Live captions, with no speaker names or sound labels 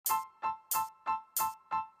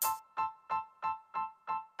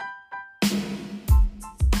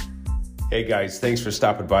Hey guys, thanks for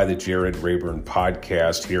stopping by the Jared Rayburn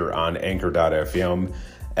podcast here on Anchor.fm,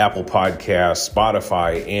 Apple Podcasts,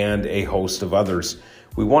 Spotify, and a host of others.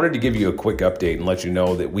 We wanted to give you a quick update and let you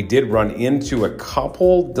know that we did run into a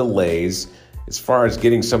couple delays as far as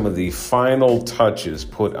getting some of the final touches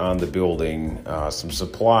put on the building, some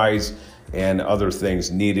supplies and other things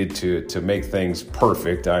needed to make things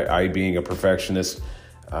perfect. I being a perfectionist,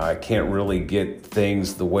 I can't really get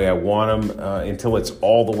things the way I want them until it's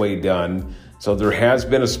all the way done. So there has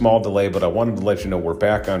been a small delay, but I wanted to let you know we're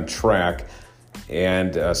back on track,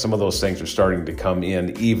 and some of those things are starting to come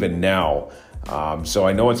in even now. So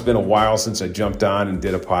I know it's been a while since I jumped on and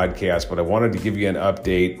did a podcast, but I wanted to give you an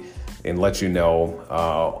update and let you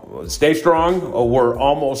know. Stay strong. We're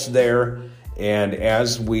almost there. And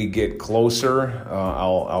as we get closer,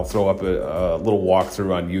 I'll throw up a little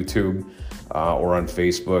walkthrough on YouTube or on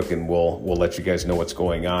Facebook, and we'll let you guys know what's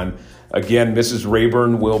going on. Again, Mrs.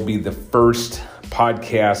 Rayburn will be the first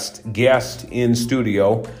podcast guest in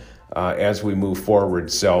studio as we move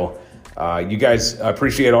forward. So you guys,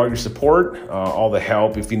 appreciate all your support, all the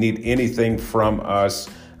help. If you need anything from us,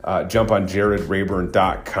 jump on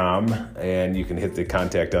jaredrayburn.com and you can hit the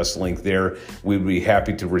contact us link there. We'd be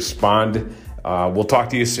happy to respond. We'll talk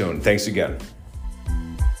to you soon. Thanks again.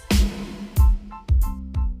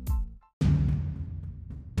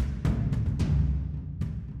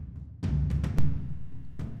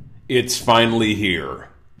 It's finally here.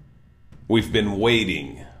 We've been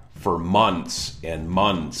waiting for months and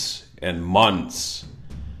months and months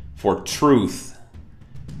for truth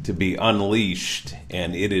to be unleashed,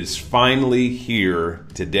 and it is finally here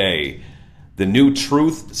today. The new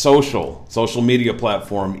Truth social media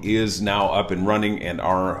platform is now up and running, and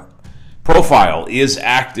our profile is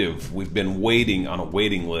active. We've been waiting on a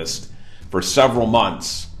waiting list for several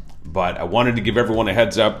months, but I wanted to give everyone a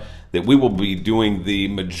heads up that we will be doing the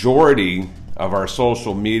majority of our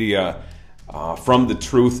social media from the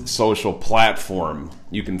Truth social platform.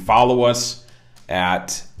 You can follow us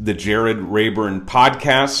at the Jared Rayburn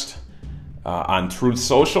podcast on Truth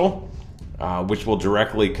social, which will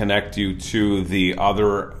directly connect you to the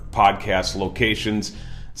other podcast locations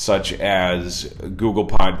such as Google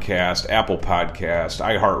Podcast, Apple Podcast,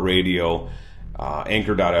 iHeartRadio,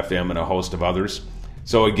 Anchor.fm, and a host of others.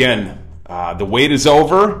 So again, the wait is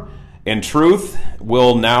over, and Truth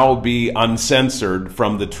will now be uncensored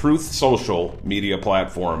from the Truth social media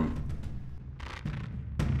platform.